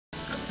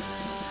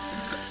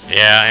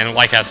Yeah, and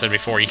like I said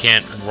before, you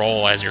can't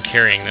roll as you're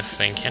carrying this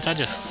thing. Can't I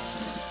just...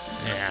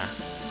 Yeah,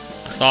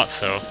 I thought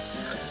so.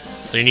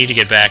 So you need to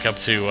get back up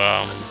to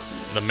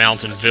the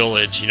mountain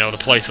village, you know, the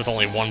place with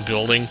only one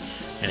building,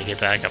 and to get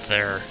back up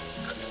there.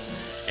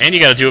 And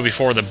you gotta do it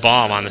before the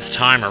bomb on this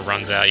timer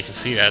runs out. You can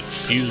see that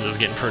fuse is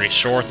getting pretty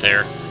short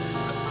there.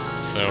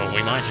 So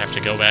we might have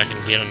to go back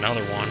and get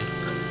another one.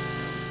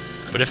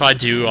 But if I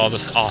do, I'll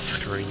just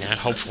off-screen that.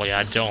 Hopefully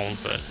I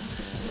don't, but...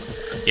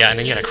 Yeah, and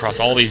then you gotta cross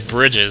all these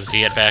bridges to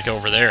get back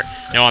over there.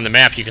 Now on the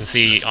map you can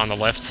see on the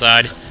left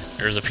side,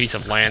 there's a piece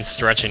of land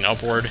stretching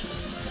upward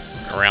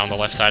around the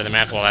left side of the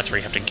map. Well, that's where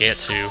you have to get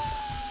to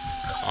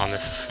on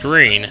this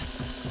screen.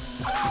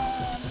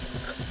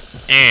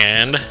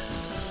 And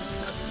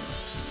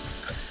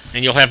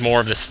you'll have more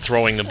of this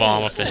throwing the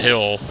bomb up the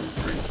hill.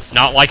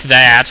 Not like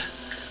that.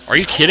 Are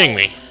you kidding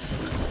me?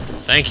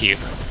 Thank you.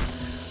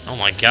 Oh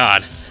my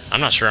god. I'm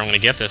not sure I'm gonna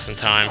get this in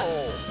time.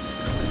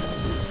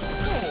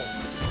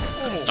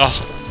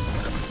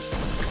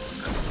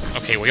 Oh.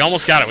 Okay, we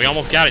almost got it. We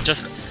almost got it.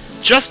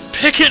 Just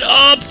pick it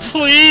up,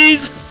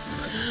 please!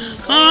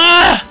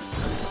 Ah!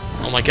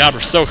 Oh my god, we're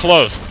so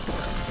close.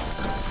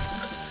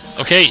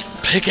 Okay,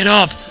 pick it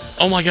up.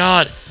 Oh my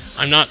god.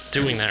 I'm not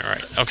doing that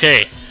right.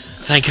 Okay.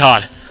 Thank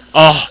god.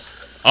 Oh.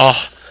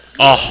 Oh.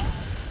 Oh.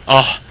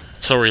 Oh.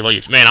 So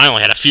relieved. Man, I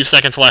only had a few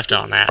seconds left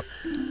on that.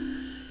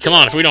 Come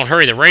on, if we don't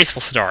hurry, the race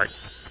will start.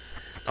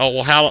 Oh,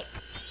 well, how...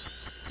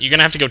 You're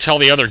gonna have to go tell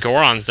the other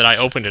Gorons that I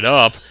opened it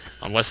up,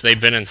 unless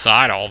they've been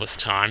inside all this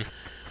time.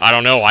 I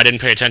don't know, I didn't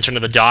pay attention to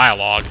the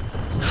dialogue.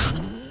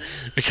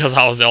 Because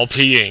I was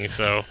LPing,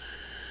 so...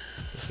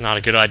 It's not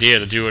a good idea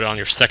to do it on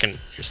your second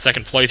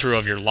playthrough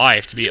of your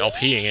life, to be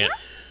LPing it.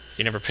 So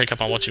you never pick up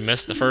on what you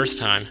missed the first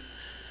time.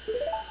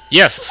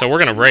 Yes, so we're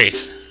gonna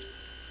race.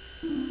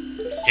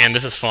 And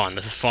this is fun.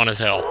 This is fun as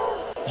hell.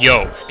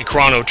 Yo, in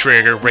Chrono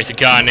Trigger, race a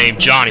guy named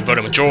Johnny, but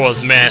in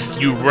Majora's Mask,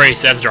 you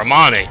race as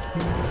Dramane.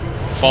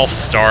 False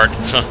start.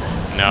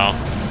 No.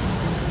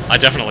 I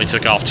definitely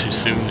took off too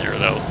soon there,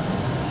 though.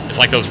 It's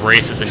like those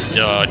races in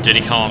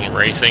Diddy Kong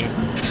Racing.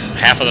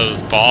 Half of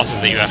those bosses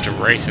that you have to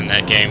race in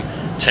that game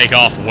take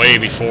off way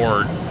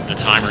before the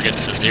timer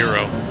gets to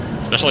 0.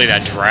 Especially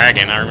that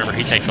dragon. I remember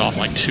he takes off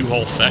like 2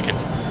 whole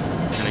seconds.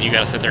 And then you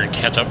gotta sit there and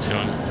catch up to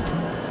him.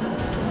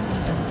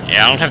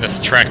 Yeah, I don't have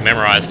this track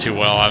memorized too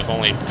well. I've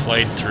only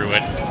played through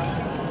it,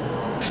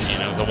 you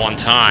know, the one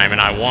time,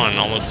 and I won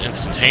almost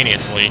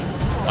instantaneously,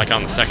 like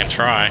on the second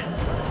try.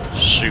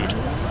 Shoot.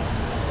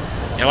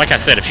 Yeah, like I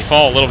said, if you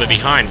fall a little bit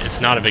behind,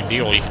 it's not a big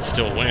deal. You can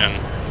still win.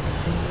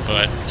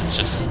 But it's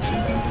just...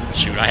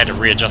 Shoot, I had to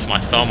readjust my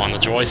thumb on the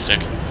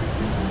joystick.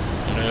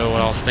 I don't know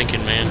what I was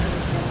thinking, man.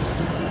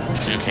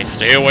 Okay,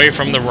 stay away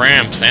from the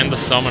ramps and the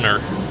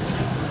summoner.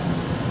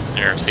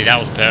 There, see, that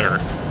was better.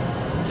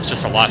 It's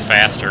just a lot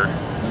faster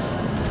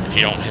if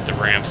you don't hit the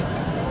ramps.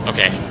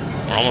 Okay,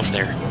 we're almost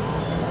there.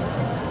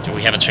 Do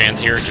we have a chance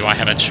here? Do I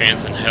have a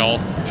chance in hell?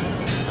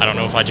 I don't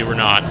know if I do or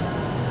not.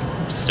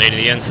 Just stay to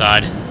the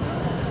inside.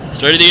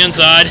 Stay to the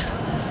inside!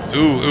 Ooh,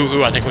 ooh,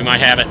 ooh, I think we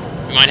might have it.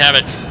 We might have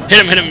it.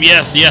 Hit him,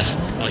 yes, yes!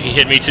 Well, he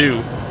hit me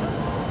too.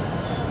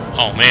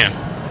 Oh, man.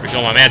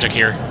 Refill my magic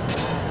here.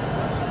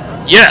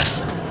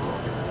 Yes!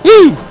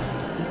 Woo!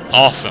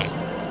 Awesome.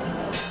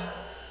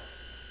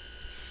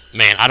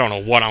 Man, I don't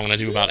know what I'm going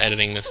to do about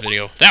editing this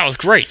video. That was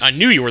great! I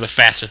knew you were the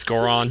fastest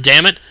Goron,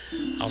 damn it!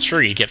 I was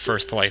sure you'd get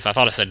first place. I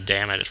thought I said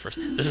damn it at first.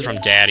 This is from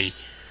Daddy.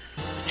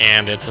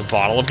 And it's a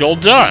bottle of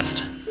gold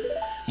dust.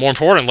 More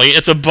importantly,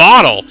 it's a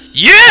bottle!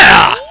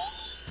 Yeah!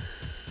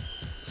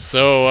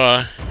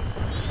 So,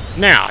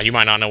 now, you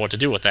might not know what to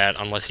do with that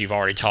unless you've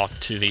already talked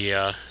to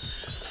the,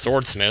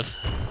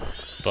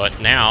 swordsmith.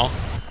 But now...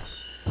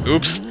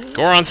 Oops!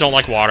 Gorons don't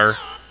like water.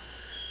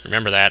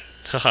 Remember that.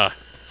 Haha.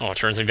 Oh, it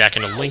turns me back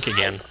into Link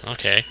again.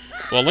 Okay.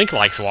 Well, Link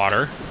likes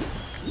water.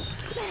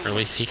 Or at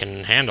least he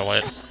can handle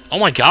it. Oh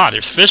my god,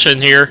 there's fish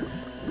in here!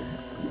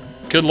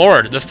 Good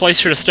lord, this place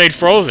should have stayed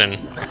frozen.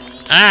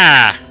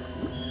 Ah!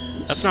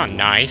 That's not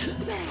nice.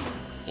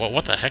 Well,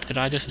 what the heck did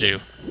I just do?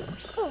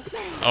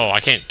 Oh, I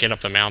can't get up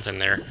the mountain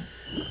there.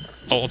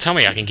 Oh, well, tell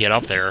me I can get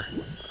up there.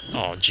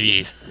 Oh,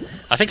 jeez.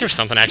 I think there's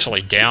something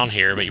actually down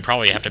here, but you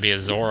probably have to be a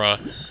Zora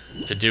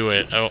to do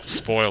it. Oh,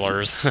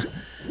 spoilers.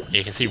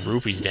 You can see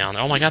rupees down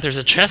there. Oh my god, there's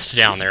a chest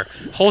down there.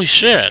 Holy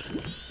shit.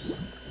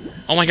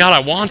 Oh my god,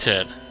 I want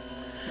it.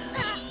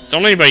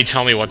 Don't anybody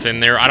tell me what's in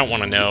there. I don't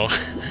want to know.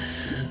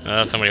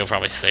 Somebody will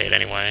probably say it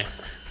anyway.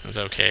 It's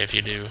okay if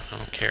you do. I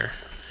don't care.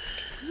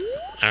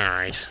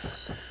 Alright.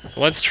 So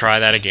let's try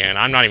that again.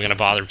 I'm not even going to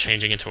bother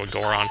changing into a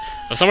Goron.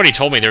 But somebody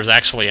told me there's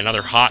actually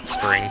another hot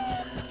spring.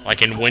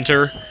 Like in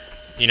winter.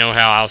 You know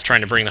how I was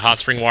trying to bring the hot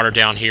spring water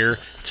down here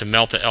to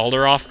melt the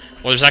Elder off?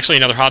 Well, there's actually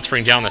another hot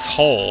spring down this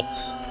hole.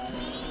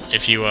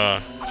 If you,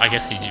 I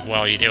guess,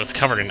 it was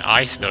covered in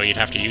ice, though. You'd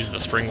have to use the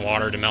spring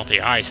water to melt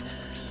the ice.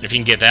 And if you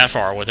can get that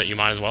far with it, you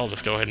might as well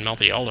just go ahead and melt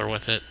the Elder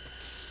with it.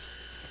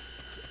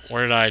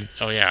 Where did I...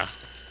 Oh, yeah.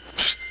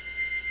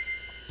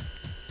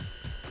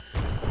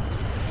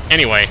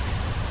 Anyway.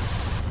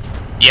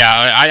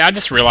 Yeah, I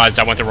just realized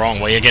I went the wrong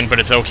way again, but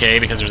it's okay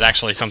because there's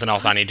actually something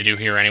else I need to do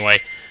here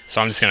anyway. So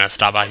I'm just going to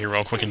stop by here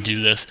real quick and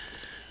do this.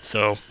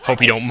 So,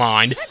 hope you don't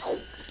mind.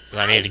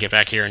 I needed to get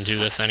back here and do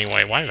this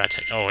anyway. Why did I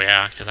take... Oh,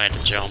 yeah, because I had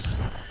to jump.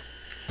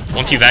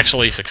 Once you've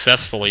actually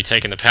successfully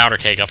taken the powder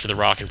keg up to the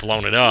rock and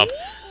blown it up,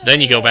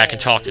 then you go back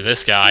and talk to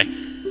this guy,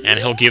 and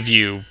he'll give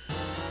you,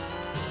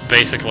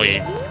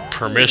 basically,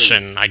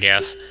 permission, I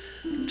guess,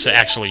 to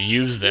actually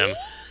use them.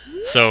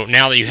 So,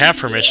 now that you have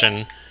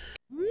permission,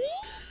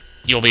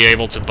 you'll be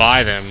able to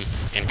buy them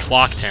in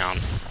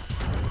Clocktown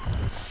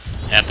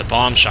at the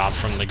bomb shop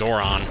from the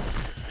Goron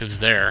who's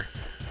there.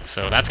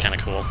 So that's kind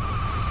of cool.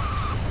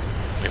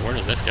 Wait, where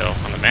does this go?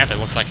 On the map it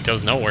looks like it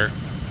goes nowhere.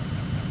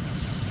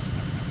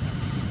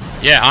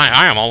 Yeah,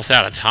 I am almost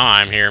out of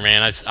time here,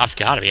 man. I've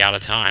got to be out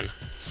of time.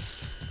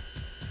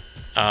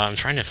 I'm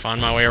trying to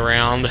find my way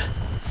around.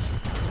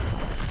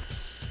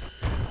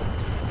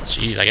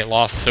 Jeez, I get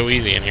lost so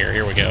easy in here.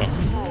 Here we go.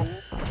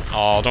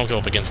 Oh, don't go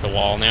up against the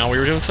wall now. We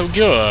were doing so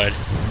good.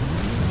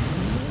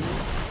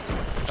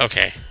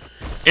 Okay.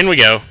 In we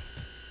go.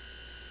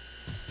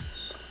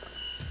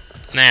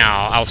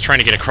 Now, I was trying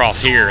to get across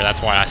here.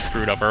 That's why I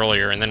screwed up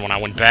earlier. And then when I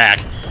went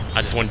back,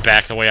 I just went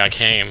back the way I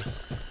came.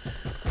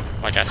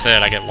 Like I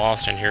said, I get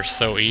lost in here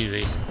so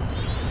easy.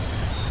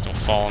 Just don't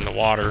fall in the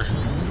water.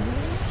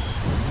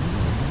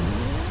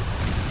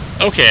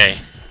 Okay.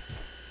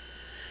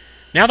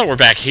 Now that we're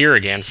back here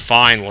again,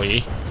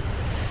 finally,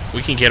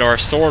 we can get our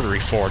sword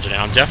reforged, and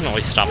I'm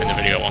definitely stopping the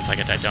video once I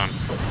get that done.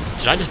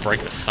 Did I just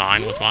break the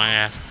sign with my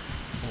ass?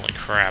 Holy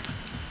crap.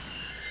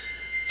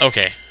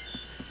 Okay.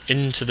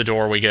 Into the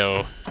door we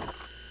go.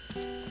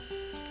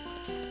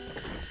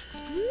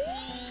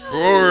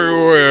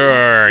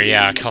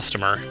 Yeah,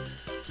 customer.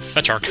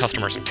 Fetch our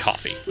customer some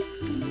coffee.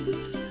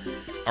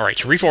 Alright,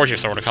 to reforge your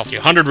sword, it'll cost you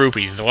 100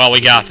 rupees. Well,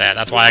 we got that.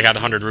 That's why I got the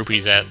 100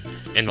 rupees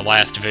in the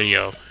last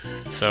video.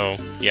 So,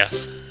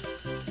 yes.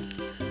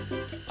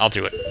 I'll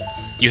do it.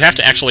 You have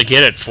to actually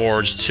get it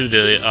forged to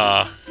the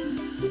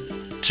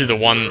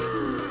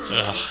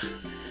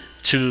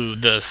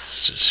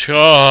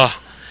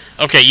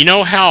okay, you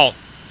know how...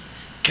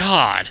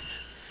 God.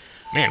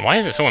 Man, why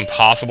is it so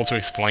impossible to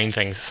explain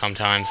things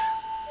sometimes?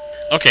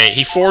 Okay,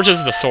 he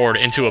forges the sword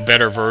into a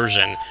better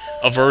version.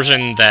 A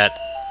version that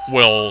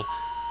will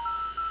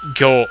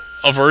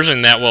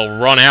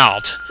run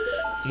out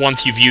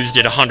once you've used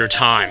it 100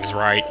 times,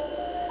 right?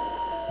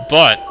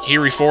 But he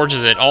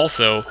reforges it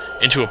also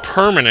into a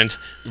permanent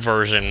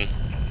version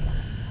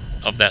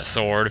of that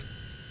sword.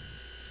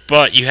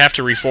 But you have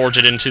to reforge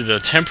it into the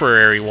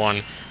temporary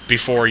one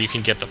before you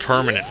can get the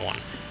permanent one.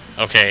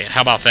 Okay,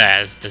 how about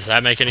that? Does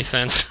that make any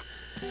sense?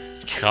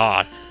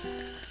 God.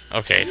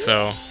 Okay,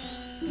 so...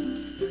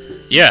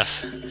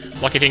 Yes.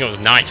 Lucky thing it was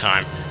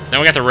nighttime.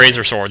 Now we got the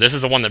Razor Sword. This is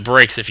the one that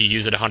breaks if you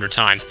use it 100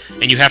 times.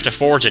 And you have to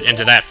forge it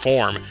into that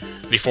form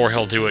before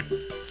he'll do it...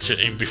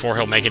 before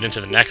he'll make it into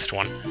the next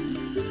one.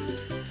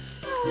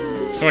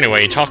 So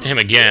anyway, you talk to him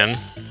again.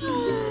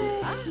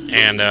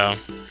 And,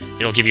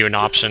 it'll give you an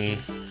option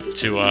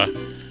to,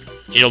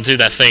 it'll do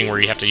that thing where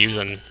you have to use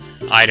an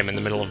item in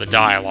the middle of the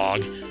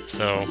dialogue.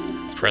 So,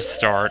 press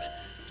start,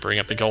 bring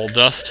up the gold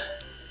dust.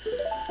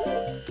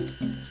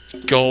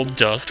 Gold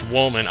Dust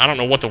Woman. I don't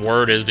know what the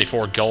word is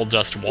before Gold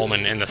Dust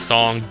Woman in the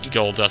song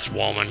Gold Dust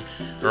Woman,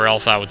 or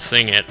else I would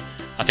sing it.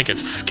 I think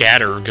it's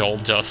Scatter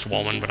Gold Dust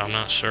Woman, but I'm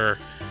not sure.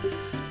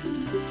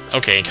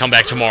 Okay, come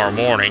back tomorrow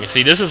morning.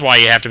 See, this is why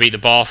you have to beat the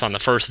boss on the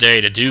first day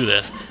to do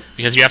this,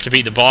 because you have to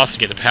beat the boss to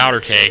get the powder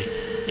keg,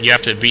 and you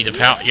have to beat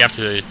the you have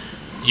to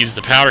use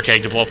the powder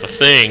keg to blow up the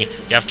thing.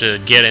 You have to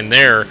get in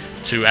there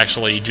to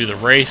actually do the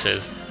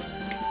races.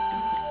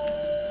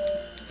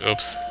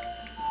 Oops.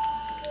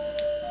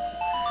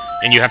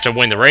 And you have to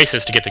win the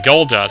races to get the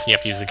gold dust, and you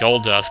have to use the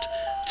gold dust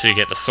to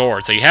get the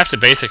sword. So you have to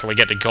basically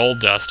get the gold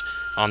dust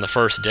on the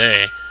first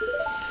day.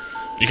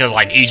 Because,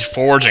 like, each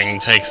forging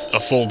takes a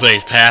full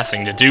day's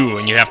passing to do,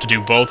 and you have to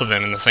do both of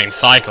them in the same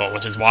cycle,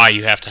 which is why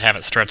you have to have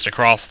it stretched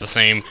across the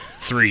same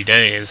 3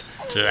 days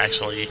to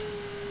actually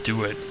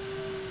do it,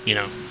 you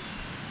know.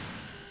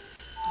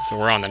 So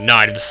we're on the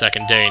night of the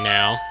second day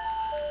now.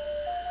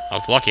 I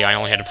was lucky I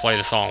only had to play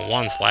the song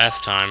once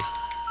last time,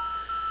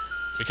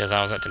 because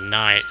I was at the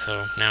night,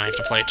 so now I have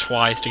to play it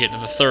twice to get to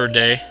the third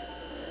day.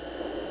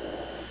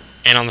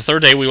 And on the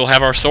third day we will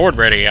have our sword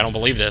ready. I don't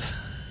believe this.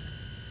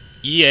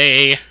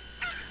 Yay!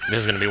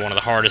 This is going to be one of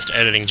the hardest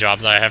editing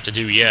jobs I have to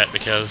do yet,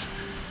 because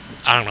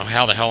I don't know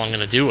how the hell I'm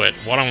going to do it.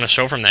 What I'm going to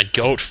show from that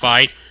goat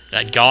fight,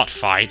 that got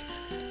fight,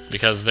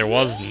 because there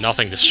was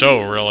nothing to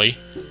show, really.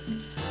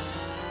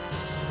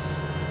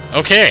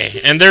 Okay,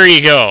 and there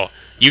you go.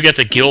 You get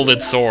the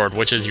Gilded Sword,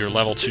 which is your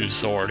level 2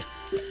 sword.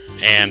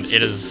 And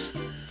it is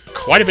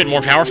quite a bit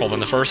more powerful than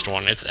the first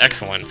one. It's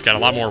excellent. It's got a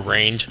lot more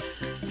range,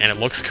 and it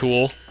looks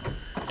cool.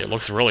 It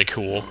looks really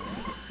cool.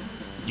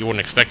 You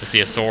wouldn't expect to see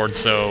a sword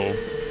so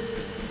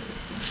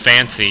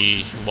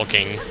fancy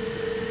looking.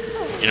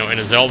 You know, in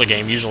a Zelda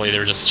game, usually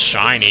they're just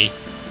shiny.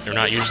 They're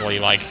not usually,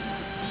 like,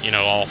 you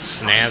know, all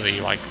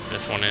snazzy like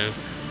this one is.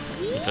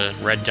 with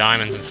the red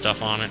diamonds and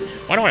stuff on it.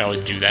 Why do I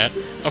always do that?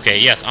 Okay,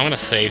 yes, I'm gonna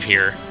save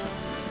here.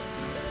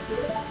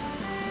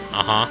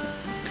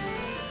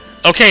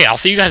 Okay, I'll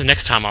see you guys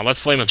next time on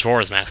Let's Play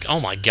Majora's Mask. Oh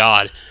my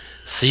god.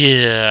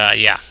 See ya.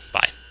 Yeah.